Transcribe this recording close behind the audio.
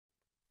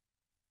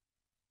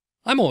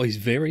I'm always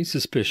very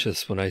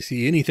suspicious when I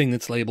see anything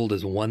that's labeled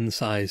as one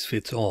size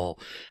fits all,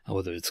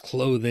 whether it's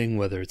clothing,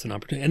 whether it's an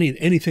opportunity,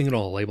 anything at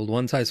all labeled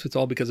one size fits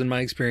all, because in my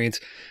experience,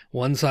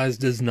 one size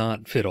does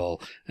not fit all,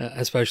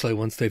 especially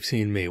once they've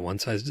seen me. One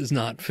size does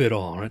not fit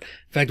all, right?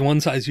 In fact, one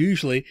size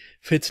usually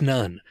fits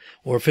none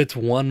or fits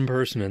one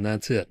person and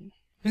that's it.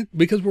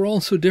 Because we're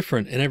all so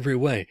different in every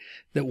way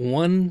that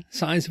one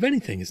size of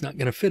anything is not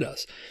going to fit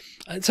us.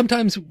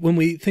 Sometimes when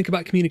we think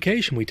about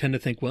communication, we tend to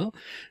think, well,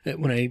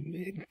 when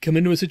I come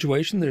into a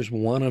situation, there's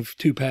one of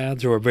two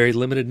paths or a very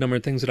limited number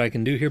of things that I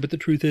can do here. But the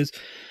truth is,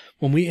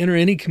 when we enter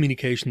any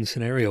communication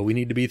scenario, we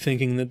need to be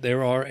thinking that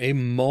there are a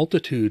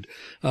multitude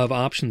of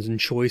options and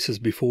choices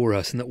before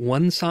us, and that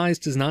one size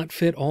does not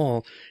fit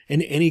all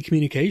in any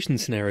communication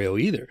scenario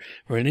either,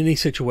 or in any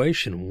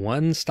situation.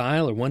 One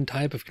style or one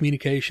type of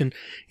communication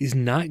is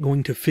not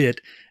going to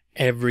fit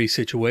every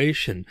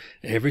situation.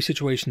 Every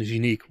situation is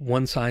unique.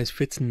 One size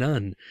fits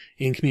none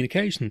in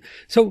communication.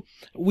 So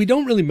we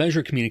don't really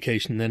measure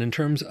communication then in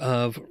terms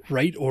of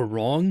right or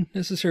wrong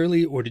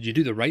necessarily, or did you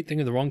do the right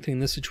thing or the wrong thing in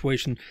this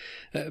situation,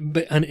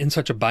 but in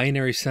such a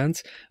binary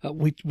sense.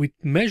 We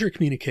measure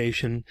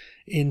communication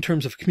in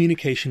terms of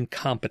communication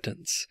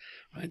competence.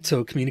 Right?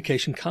 So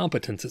communication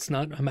competence, it's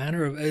not a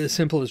matter of as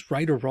simple as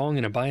right or wrong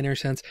in a binary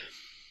sense.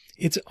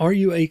 It's, are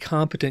you a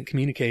competent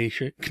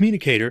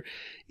communicator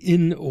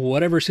in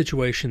whatever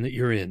situation that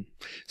you're in?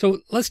 So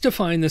let's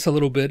define this a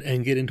little bit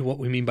and get into what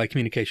we mean by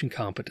communication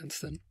competence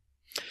then.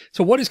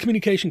 So what is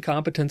communication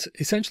competence?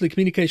 Essentially,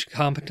 communication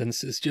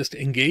competence is just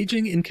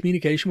engaging in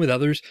communication with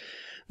others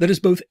that is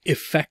both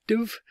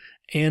effective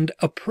and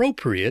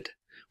appropriate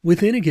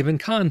within a given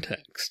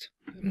context.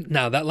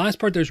 Now, that last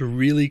part there's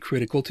really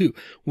critical too.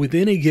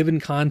 Within a given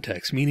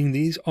context, meaning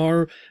these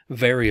are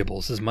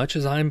variables. As much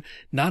as I'm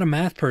not a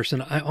math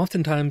person, I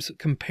oftentimes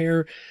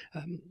compare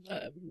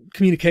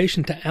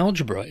communication to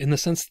algebra in the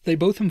sense that they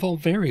both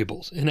involve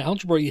variables. In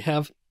algebra, you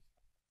have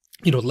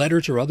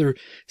letters or other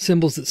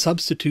symbols that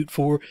substitute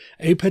for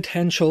a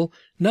potential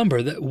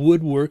number that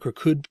would work or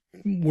could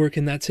work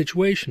in that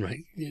situation,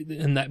 right?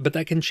 But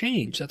that can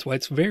change. That's why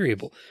it's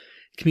variable.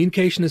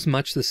 Communication is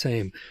much the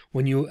same.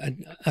 When you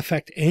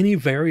affect any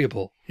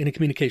variable in a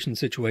communication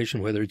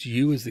situation, whether it's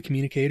you as the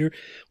communicator,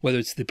 whether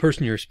it's the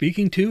person you're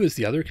speaking to as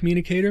the other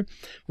communicator,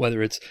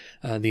 whether it's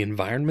the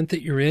environment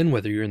that you're in,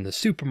 whether you're in the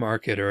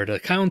supermarket or at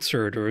a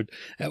concert or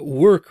at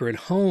work or at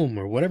home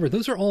or whatever,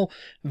 those are all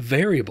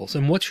variables.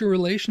 And what's your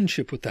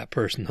relationship with that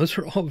person? Those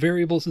are all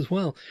variables as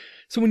well.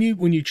 So when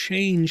you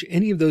change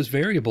any of those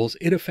variables,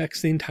 it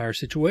affects the entire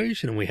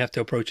situation, and we have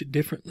to approach it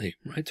differently,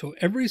 right? So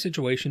every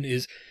situation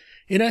is,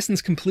 in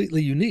essence,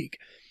 completely unique.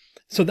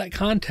 So that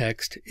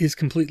context is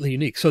completely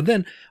unique. So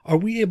then, are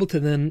we able to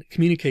then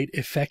communicate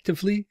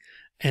effectively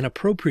and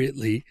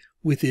appropriately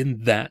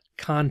within that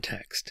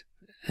context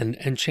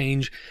and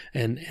change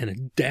and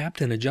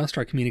adapt and adjust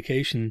our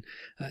communication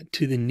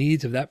to the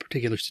needs of that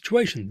particular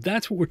situation?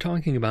 That's what we're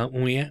talking about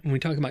when we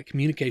talk about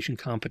communication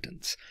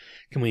competence.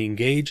 Can we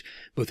engage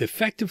both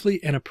effectively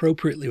and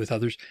appropriately with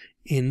others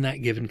in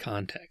that given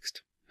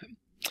context?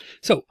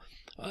 So,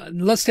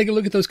 let's take a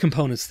look at those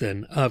components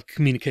then of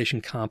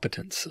communication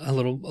competence a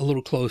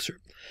little closer.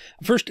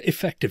 First,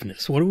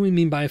 effectiveness. What do we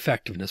mean by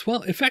effectiveness?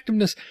 Well,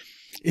 effectiveness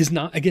is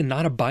not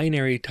a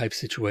binary type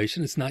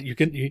situation. It's not, you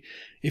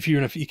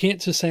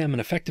can't just say I'm an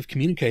effective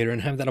communicator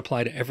and have that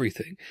apply to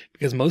everything,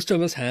 because most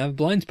of us have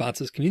blind spots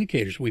as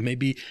communicators. We may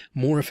be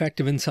more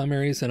effective in some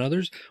areas than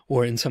others,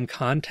 or in some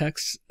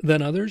contexts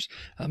than others.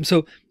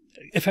 So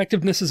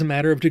effectiveness is a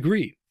matter of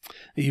degree.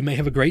 You may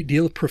have a great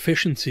deal of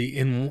proficiency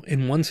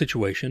in one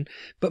situation,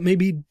 but may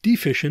be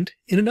deficient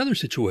in another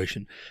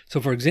situation.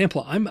 So, for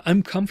example,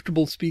 I'm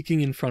comfortable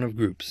speaking in front of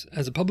groups.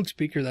 As a public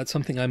speaker, that's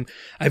something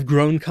I've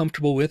grown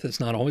comfortable with. It's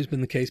not always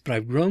been the case, but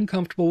I've grown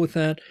comfortable with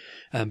that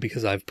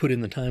because I've put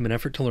in the time and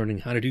effort to learning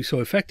how to do so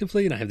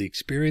effectively, and I have the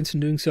experience in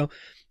doing so.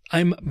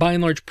 I'm by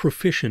and large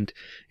proficient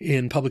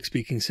in public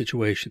speaking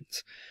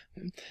situations.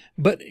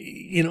 But,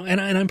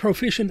 and I'm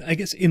proficient, I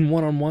guess, in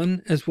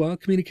one-on-one as well.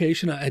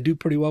 Communication, I do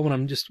pretty well when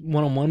I'm just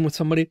one-on-one with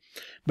somebody.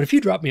 But if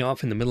you drop me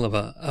off in the middle of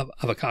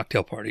a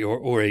cocktail party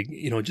or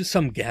just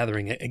some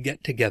gathering, a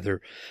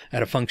get-together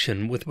at a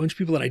function with a bunch of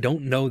people that I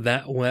don't know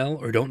that well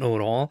or don't know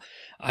at all,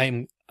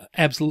 I'm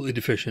absolutely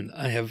deficient.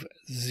 I have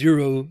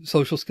zero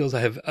social skills. I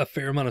have a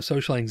fair amount of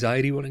social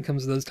anxiety when it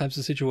comes to those types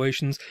of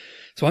situations.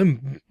 So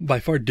I'm by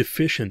far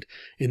deficient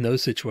in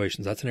those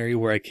situations. That's an area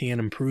where I can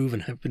improve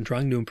and have been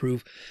trying to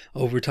improve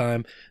over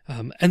time.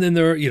 And then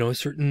there are,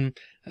 certain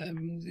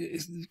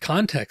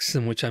contexts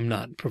in which I'm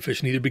not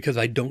proficient, either because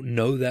I don't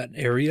know that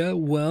area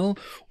well,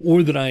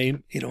 or that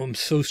I'm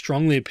so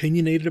strongly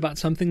opinionated about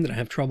something that I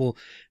have trouble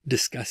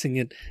discussing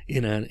it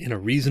in a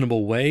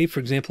reasonable way.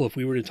 For example, if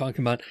we were to talk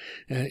about,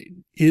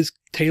 is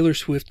Taylor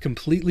Swift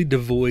completely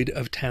devoid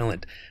of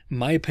talent?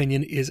 My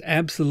opinion is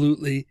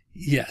absolutely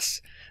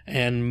yes.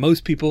 And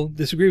most people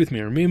disagree with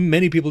me, or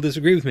many people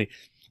disagree with me.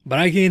 But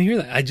I can't hear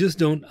that. I just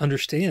don't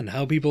understand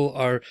how people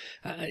are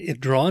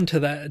drawn to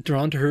that,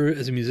 drawn to her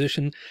as a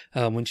musician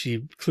when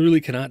she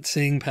clearly cannot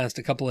sing past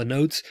a couple of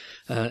notes.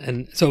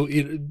 And so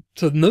in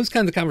those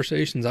kinds of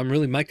conversations, I'm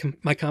really,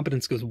 my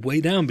competence goes way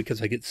down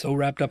because I get so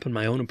wrapped up in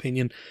my own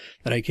opinion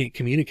that I can't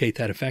communicate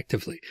that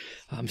effectively.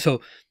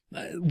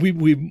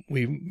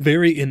 We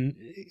vary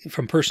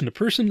from person to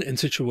person and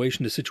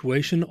situation to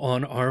situation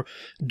on our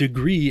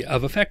degree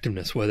of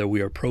effectiveness, whether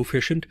we are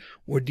proficient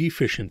or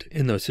deficient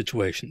in those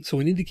situations. So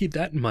we need to keep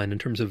that in mind in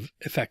terms of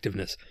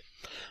effectiveness.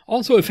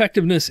 Also,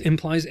 effectiveness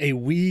implies a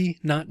we,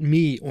 not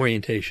me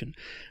orientation.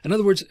 In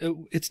other words,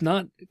 it's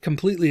not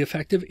completely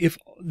effective if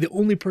the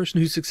only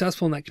person who's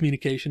successful in that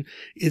communication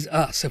is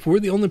us. If we're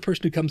the only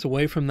person who comes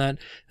away from that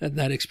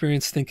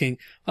experience thinking,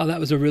 oh, that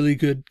was a really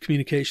good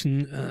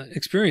communication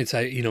experience.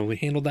 We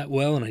handled that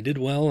well and I did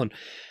well.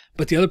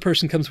 But the other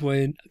person comes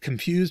away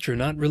confused or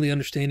not really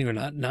understanding or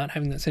not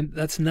having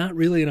that's not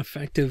really an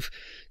effective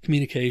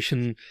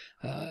communication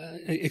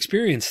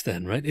experience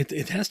then, right?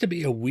 It has to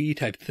be a we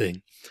type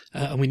thing.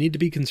 We need to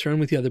be concerned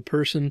with the other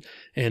person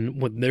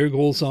and what their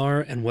goals are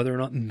and whether or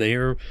not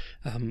they're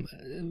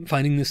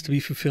finding this to be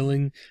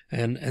fulfilling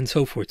and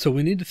so forth. So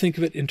we need to think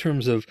of it in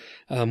terms of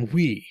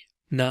we,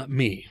 not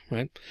me,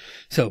 right?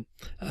 So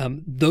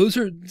those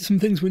are some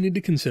things we need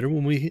to consider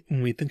when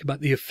we think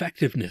about the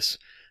effectiveness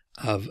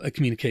of a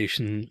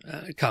communication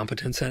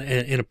competence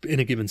in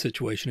a given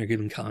situation or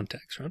given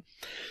context, right?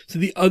 So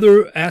the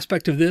other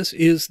aspect of this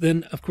is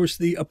then, of course,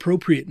 the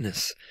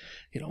appropriateness.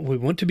 We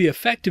want to be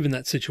effective in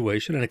that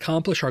situation and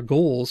accomplish our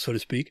goals, so to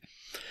speak,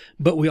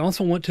 but we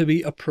also want to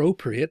be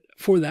appropriate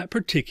for that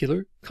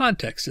particular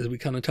context, as we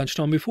kind of touched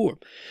on before.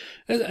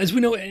 As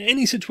we know,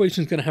 any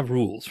situation is going to have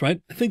rules,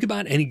 right? Think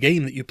about any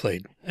game that you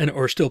played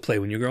or still play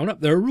when you're growing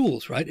up. There are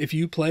rules, right? If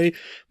you play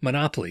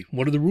Monopoly,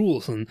 what are the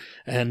rules? And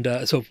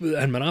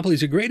Monopoly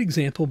is a great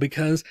example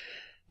because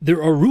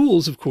there are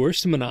rules, of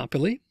course, to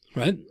Monopoly,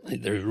 right?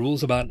 There's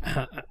rules about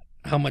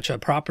how much a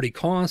property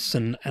costs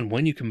and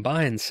when you can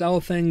buy and sell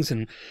things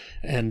and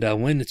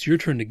when it's your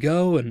turn to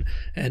go and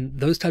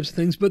those types of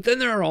things. But then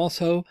there are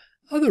also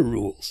other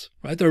rules,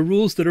 right? There are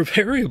rules that are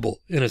variable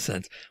in a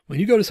sense. When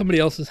you go to somebody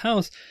else's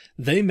house,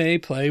 they may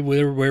play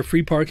where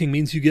free parking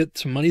means you get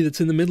some money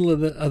that's in the middle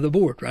of the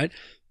board, right?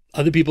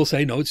 Other people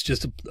say, no, it's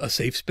just a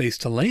safe space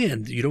to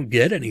land. You don't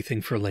get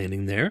anything for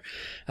landing there.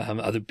 There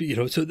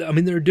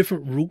are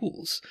different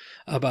rules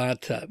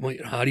about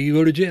how do you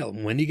go to jail?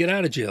 When do you get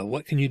out of jail?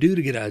 What can you do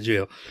to get out of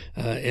jail?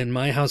 In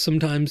my house,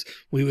 sometimes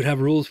we would have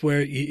rules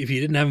where if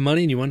you didn't have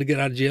money and you wanted to get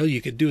out of jail,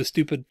 you could do a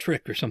stupid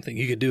trick or something.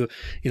 You could do,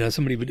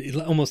 somebody would,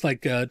 almost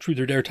like a truth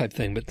or dare type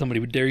thing, but somebody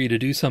would dare you to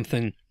do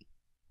something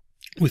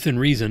within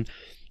reason.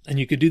 And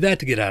you could do that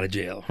to get out of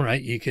jail,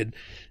 right? You could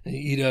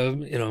eat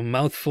a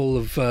mouthful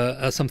of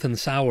something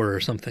sour or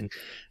something,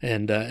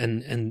 and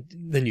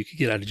then you could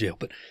get out of jail.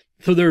 But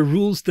so there are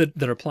rules that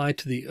apply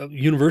to the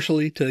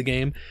universally to the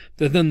game.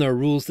 But then there are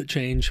rules that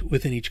change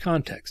within each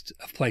context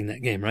of playing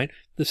that game, right?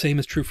 The same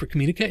is true for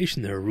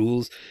communication. There are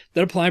rules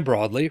that apply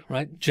broadly,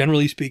 right?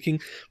 Generally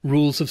speaking,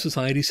 rules of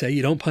society say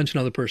you don't punch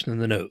another person in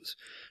the nose.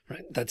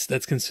 Right.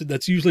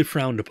 That's usually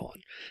frowned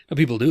upon. Now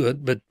people do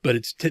it, but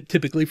it's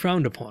typically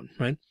frowned upon,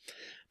 right?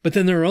 But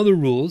then there are other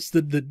rules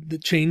that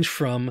change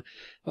from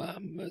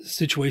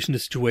situation to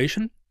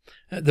situation.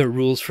 There are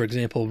rules, for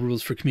example,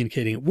 rules for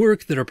communicating at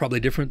work that are probably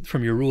different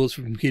from your rules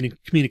for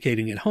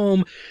communicating at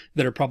home,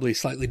 that are probably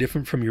slightly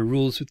different from your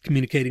rules with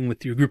communicating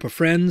with your group of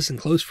friends and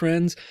close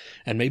friends,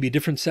 and maybe a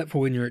different set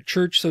for when you're at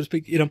church, so to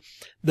speak.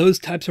 Those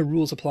types of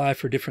rules apply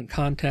for different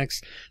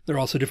contexts. There are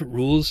also different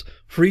rules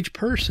for each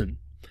person.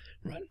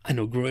 Right. I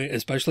know,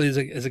 especially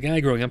as a guy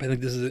growing up, I think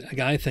this is a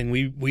guy thing.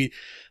 We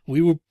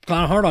were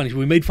kind of hard on each other.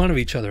 We made fun of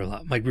each other a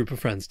lot. My group of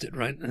friends did,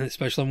 right? And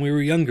especially when we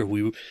were younger,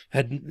 we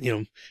had,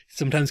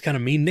 sometimes kind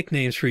of mean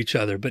nicknames for each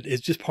other, but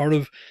it's just part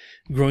of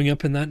growing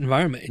up in that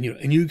environment.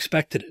 And you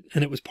expected it,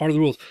 and it was part of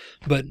the rules.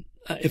 But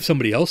if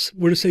somebody else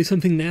were to say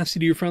something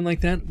nasty to your friend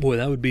like that, boy,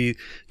 that would be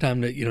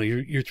time to,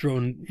 you're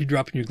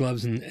dropping your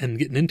gloves and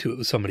getting into it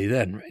with somebody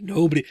then, right?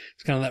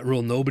 It's kind of that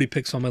rule. Nobody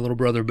picks on my little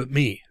brother but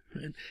me.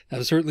 Right? That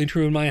was certainly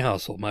true in my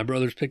household. My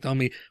brothers picked on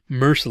me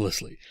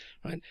mercilessly,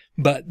 right?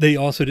 But they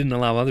also didn't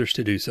allow others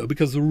to do so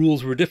because the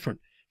rules were different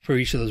for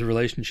each of those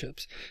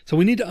relationships. So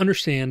we need to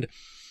understand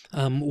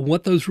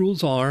what those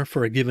rules are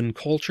for a given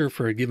culture,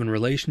 for a given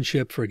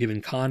relationship, for a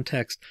given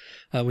context.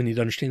 We need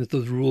to understand that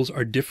those rules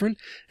are different,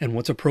 and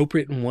what's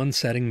appropriate in one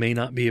setting may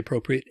not be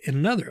appropriate in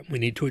another. We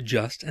need to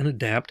adjust and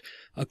adapt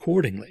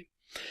accordingly.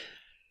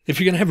 If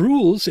you're going to have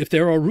rules, if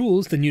there are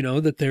rules, then you know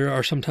that there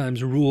are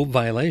sometimes rule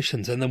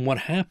violations. And then what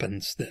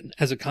happens then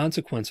as a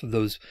consequence of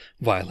those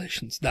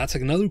violations? That's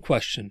another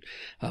question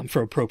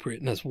for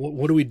appropriateness.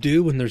 What do we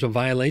do when there's a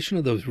violation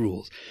of those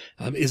rules?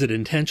 Is it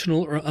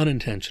intentional or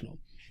unintentional?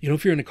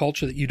 If you're in a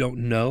culture that you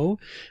don't know,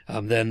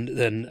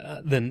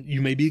 then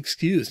you may be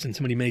excused, and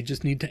somebody may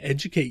just need to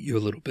educate you a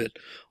little bit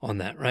on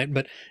that, right?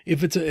 But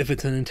if it's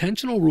an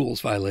intentional rules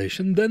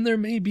violation, then there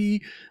may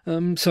be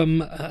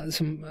some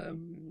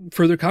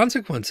further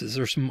consequences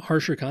or some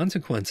harsher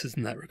consequences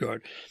in that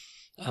regard.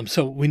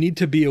 So we need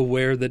to be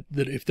aware that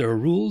if there are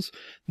rules,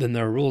 then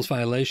there are rules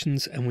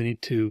violations, and we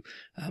need to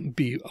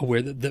be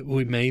aware that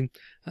we may,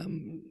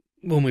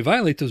 when we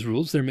violate those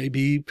rules, there may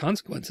be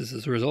consequences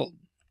as a result.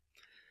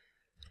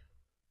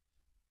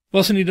 We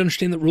also need to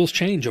understand that rules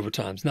change over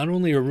time. Not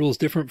only are rules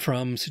different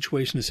from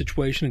situation to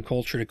situation and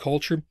culture to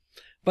culture,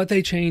 but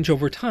they change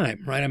over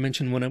time, right? I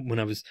mentioned when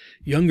I was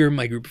younger,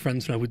 my group of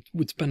friends and I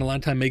would spend a lot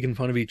of time making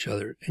fun of each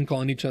other and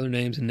calling each other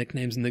names and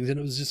nicknames and things, and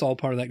it was just all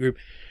part of that group.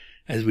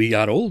 As we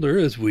got older,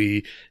 as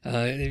we,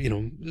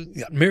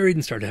 got married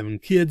and started having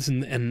kids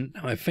and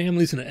have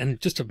families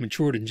and just have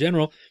matured in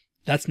general,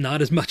 that's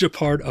not as much a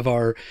part of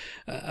our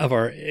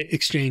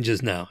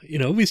exchanges now.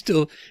 We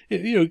still,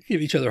 give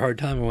each other a hard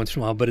time once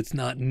in a while, but it's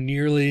not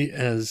nearly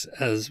as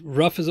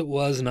rough as it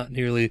was, not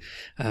nearly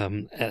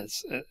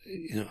as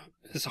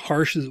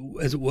harsh as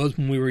it was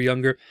when we were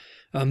younger.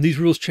 These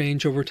rules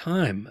change over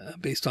time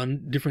based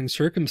on differing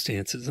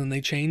circumstances, and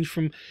they change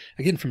from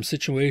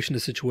situation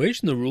to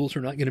situation. The rules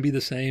are not going to be the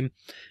same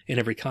in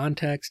every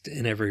context,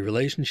 in every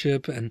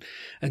relationship, and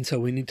so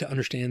we need to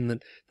understand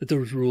that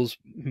those rules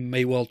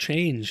may well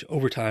change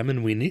over time,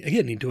 and we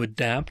need to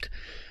adapt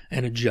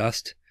and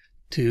adjust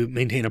to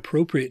maintain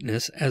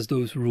appropriateness as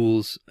those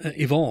rules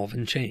evolve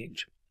and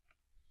change.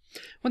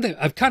 One thing,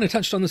 I've kind of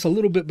touched on this a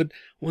little bit, but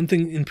one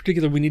thing in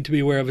particular we need to be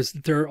aware of is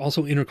that there are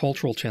also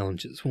intercultural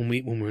challenges when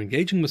we're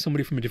engaging with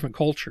somebody from a different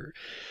culture.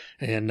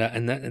 And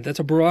that's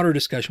a broader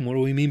discussion. What do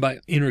we mean by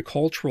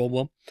intercultural?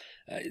 Well,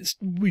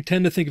 we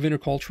tend to think of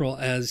intercultural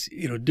as,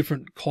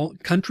 different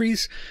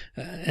countries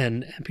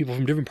and people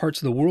from different parts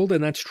of the world.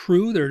 And that's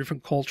true. There are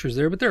different cultures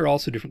there, but there are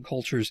also different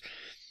cultures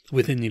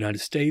within the United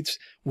States,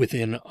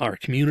 within our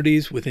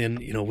communities,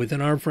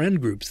 within our friend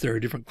groups. There are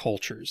different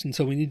cultures. And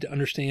so we need to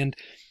understand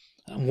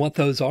what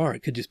those are.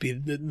 It could just be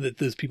that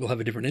those people have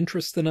a different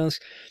interest than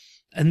us,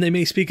 and they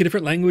may speak a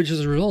different language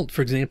as a result.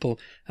 For example,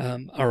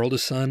 our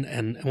oldest son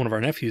and one of our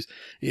nephews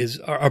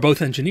are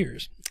both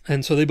engineers.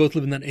 And so they both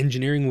live in that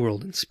engineering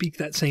world and speak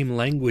that same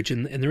language,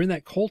 and they're in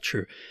that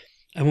culture.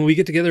 And when we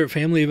get together at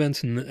family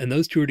events and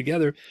those two are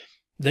together,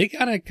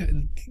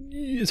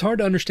 it's hard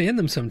to understand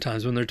them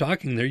sometimes when they're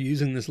talking. They're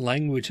using this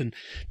language, and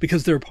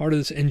because they're part of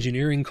this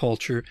engineering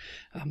culture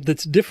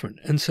that's different.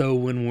 And so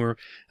when we're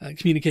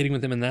communicating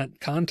with them in that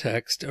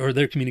context, or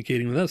they're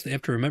communicating with us, they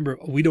have to remember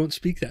we don't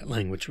speak that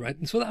language, right?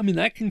 And so,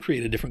 that can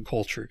create a different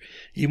culture,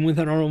 even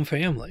within our own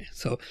family.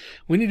 So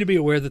we need to be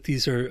aware that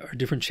these are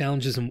different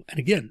challenges, and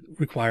again,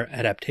 require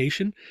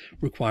adaptation,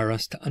 require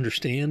us to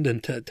understand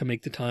and to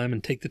make the time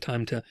and take the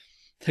time to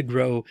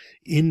grow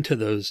into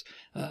those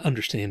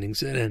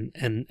understandings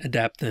and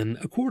adapt then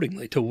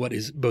accordingly to what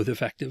is both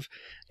effective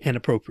and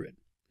appropriate.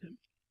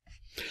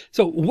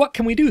 So what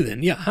can we do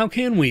then? How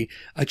can we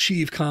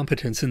achieve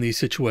competence in these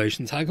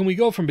situations? How can we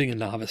go from being a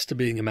novice to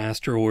being a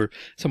master, or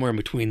somewhere in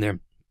between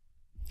there?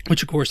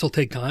 Which of course will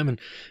take time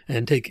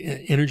and take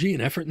energy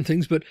and effort and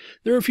things, but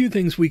there are a few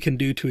things we can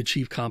do to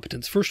achieve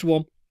competence. First of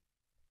all,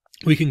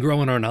 we can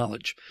grow in our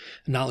knowledge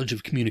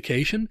of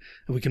communication,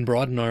 and we can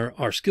broaden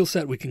our skill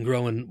set. We can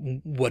grow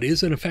in what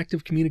is an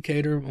effective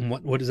communicator, and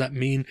what does that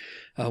mean?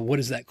 What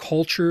is that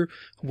culture?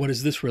 What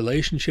is this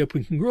relationship?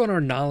 We can grow in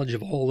our knowledge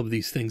of all of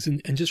these things,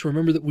 and just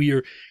remember that we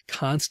are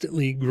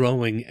constantly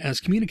growing as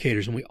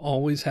communicators, and we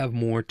always have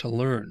more to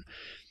learn.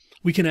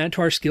 We can add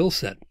to our skill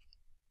set.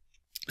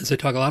 As I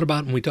talk a lot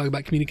about when we talk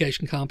about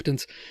communication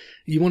competence,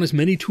 you want as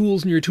many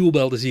tools in your tool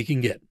belt as you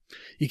can get.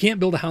 You can't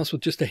build a house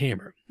with just a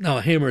hammer. Now,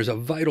 a hammer is a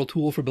vital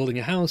tool for building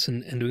a house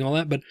and doing all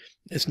that, but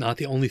it's not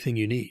the only thing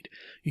you need.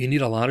 You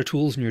need a lot of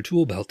tools in your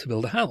tool belt to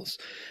build a house.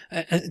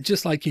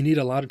 Just like you need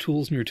a lot of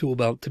tools in your tool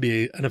belt to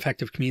be an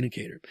effective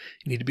communicator.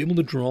 You need to be able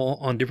to draw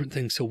on different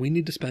things. So we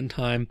need to spend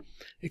time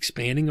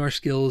expanding our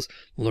skills,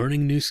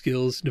 learning new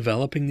skills,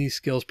 developing these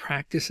skills,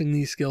 practicing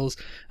these skills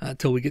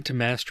till we get to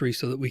mastery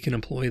so that we can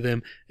employ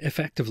them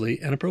effectively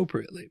and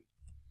appropriately.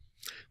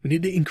 We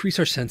need to increase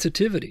our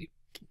sensitivity.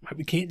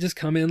 We can't just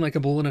come in like a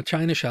bull in a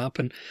china shop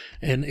and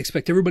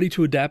expect everybody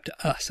to adapt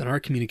to us and our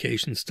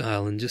communication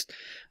style and just,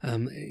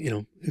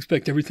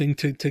 expect everything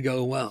to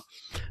go well.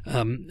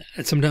 And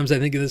sometimes I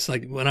think of this,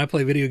 like when I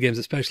play video games,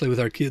 especially with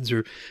our kids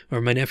or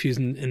my nephews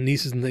and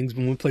nieces and things,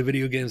 when we play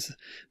video games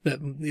that,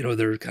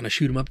 they're kind of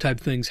shoot 'em up type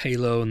things,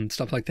 Halo and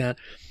stuff like that.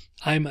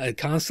 I'm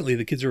constantly,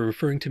 the kids are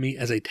referring to me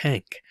as a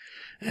tank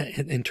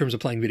in terms of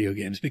playing video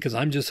games, because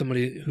I'm just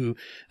somebody who,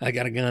 I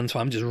got a gun, so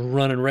I'm just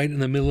running right in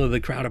the middle of the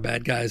crowd of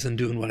bad guys and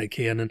doing what I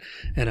can,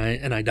 and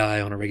I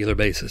die on a regular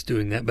basis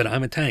doing that. But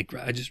I'm a tank.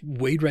 I just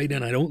wade right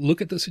in. I don't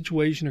look at the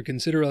situation or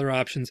consider other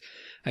options.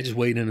 I just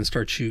wade in and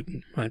start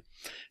shooting. Right.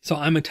 So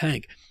I'm a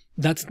tank.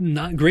 That's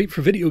not great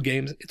for video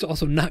games. It's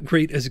also not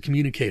great as a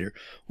communicator.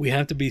 We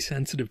have to be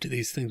sensitive to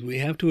these things. We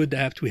have to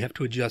adapt. We have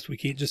to adjust. We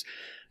can't just,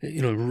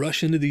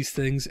 rush into these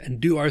things and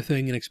do our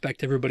thing and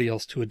expect everybody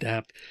else to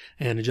adapt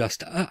and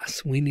adjust to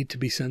us. We need to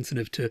be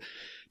sensitive to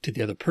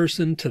the other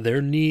person, to their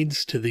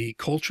needs, to the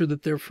culture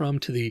that they're from,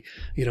 to the,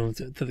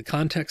 to the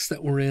context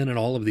that we're in, and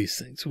all of these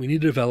things. So we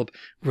need to develop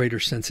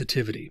greater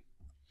sensitivity.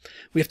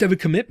 We have to have a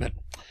commitment.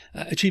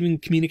 Achieving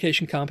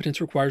communication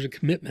competence requires a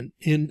commitment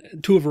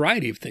to a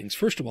variety of things.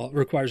 First of all, it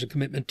requires a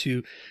commitment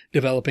to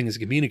developing as a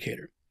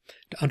communicator,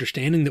 to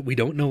understanding that we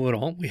don't know it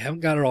all. We haven't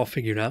got it all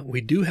figured out.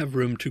 We do have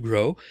room to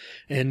grow,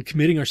 and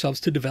committing ourselves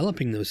to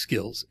developing those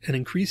skills and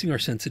increasing our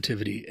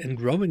sensitivity and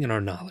growing in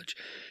our knowledge.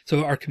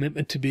 So our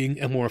commitment to being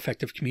a more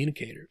effective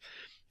communicator.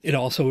 It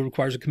also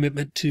requires a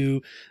commitment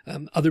to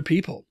other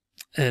people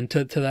and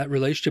to that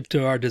relationship,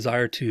 to our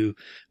desire to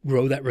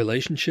grow that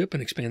relationship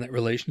and expand that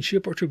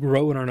relationship, or to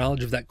grow in our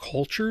knowledge of that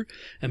culture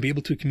and be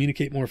able to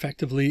communicate more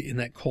effectively in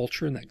that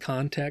culture, in that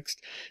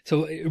context.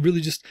 So it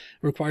really just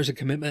requires a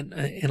commitment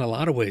in a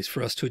lot of ways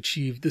for us to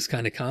achieve this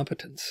kind of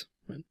competence.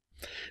 Right?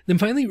 Then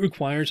finally, it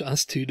requires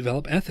us to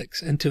develop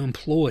ethics and to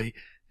employ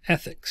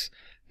ethics.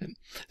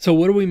 So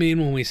what do we mean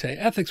when we say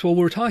ethics? Well,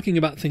 we're talking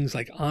about things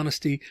like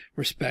honesty,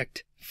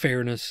 respect,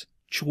 fairness,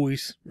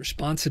 choice,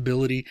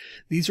 responsibility.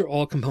 These are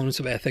all components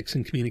of ethics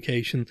and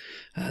communication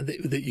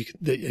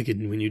that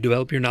again, when you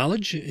develop your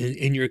knowledge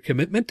in your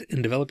commitment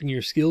and developing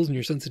your skills and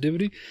your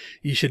sensitivity,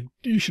 you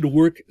should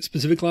work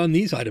specifically on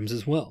these items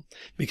as well.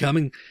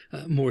 Becoming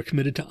more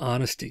committed to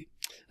honesty,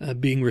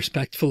 being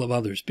respectful of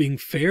others, being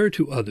fair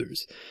to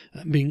others,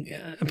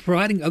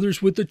 providing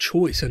others with the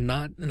choice and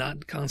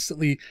not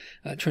constantly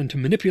trying to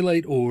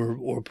manipulate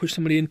or push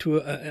somebody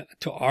into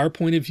to our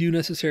point of view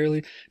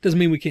necessarily. Doesn't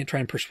mean we can't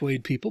try and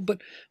persuade people,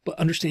 but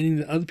understanding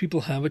that other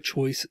people have a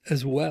choice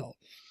as well.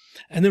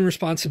 And then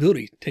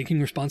responsibility,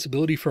 taking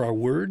responsibility for our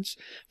words,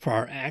 for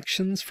our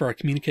actions, for our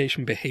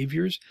communication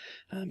behaviors,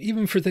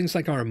 even for things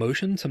like our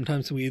emotion.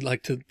 Sometimes we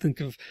like to think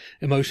of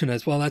emotion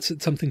as, well, that's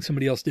something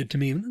somebody else did to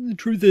me. And the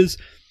truth is,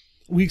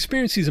 we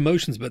experience these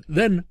emotions, but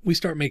then we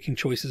start making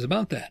choices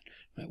about that.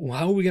 Well,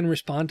 how are we going to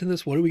respond to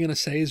this? What are we going to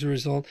say as a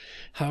result?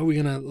 How are we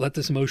going to let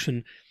this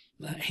emotion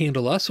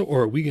handle us,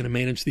 or are we going to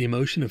manage the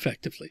emotion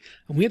effectively?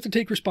 And we have to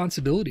take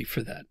responsibility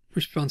for that,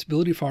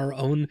 responsibility for our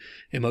own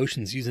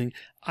emotions, using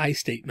I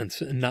statements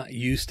and not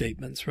you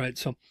statements, right?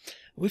 So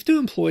we have to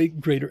employ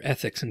greater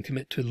ethics and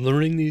commit to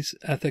learning these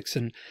ethics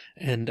and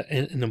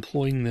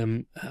employing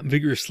them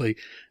vigorously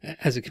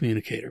as a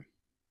communicator.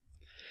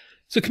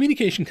 So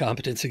communication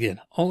competence, again,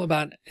 all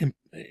about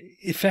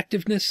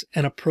effectiveness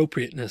and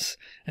appropriateness,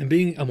 and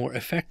being a more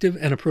effective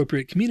and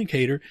appropriate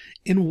communicator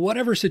in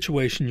whatever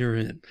situation you're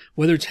in,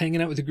 whether it's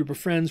hanging out with a group of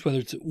friends, whether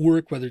it's at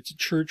work, whether it's at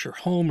church or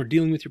home, or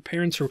dealing with your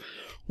parents, or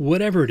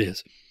whatever it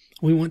is.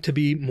 We want to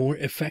be more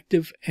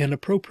effective and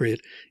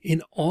appropriate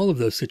in all of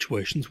those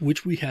situations,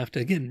 which we have to,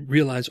 again,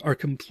 realize are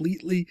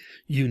completely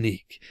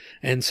unique.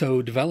 And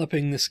so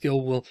developing this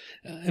skill will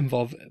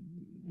involve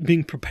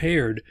being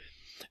prepared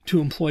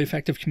to employ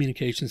effective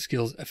communication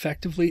skills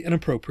effectively and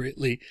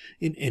appropriately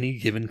in any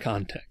given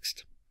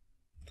context.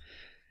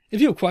 If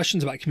you have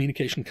questions about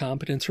communication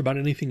competence or about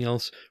anything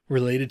else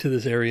related to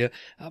this area,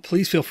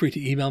 please feel free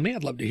to email me.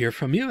 I'd love to hear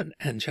from you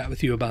and chat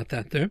with you about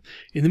that there.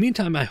 In the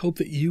meantime, I hope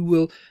that you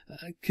will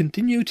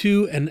continue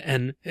to,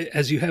 and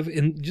as you have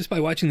just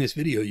by watching this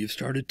video, you've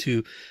started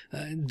to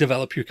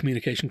develop your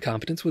communication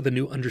competence with a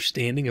new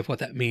understanding of what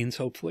that means,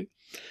 hopefully.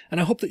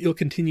 And I hope that you'll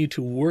continue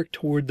to work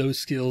toward those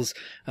skills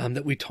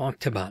that we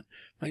talked about,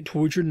 right?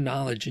 Towards your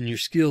knowledge and your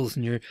skills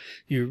and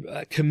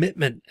your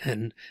commitment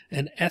and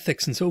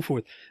ethics and so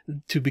forth,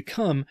 to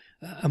become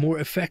a more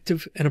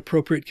effective and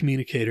appropriate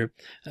communicator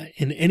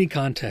in any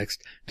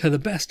context to the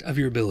best of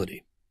your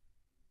ability.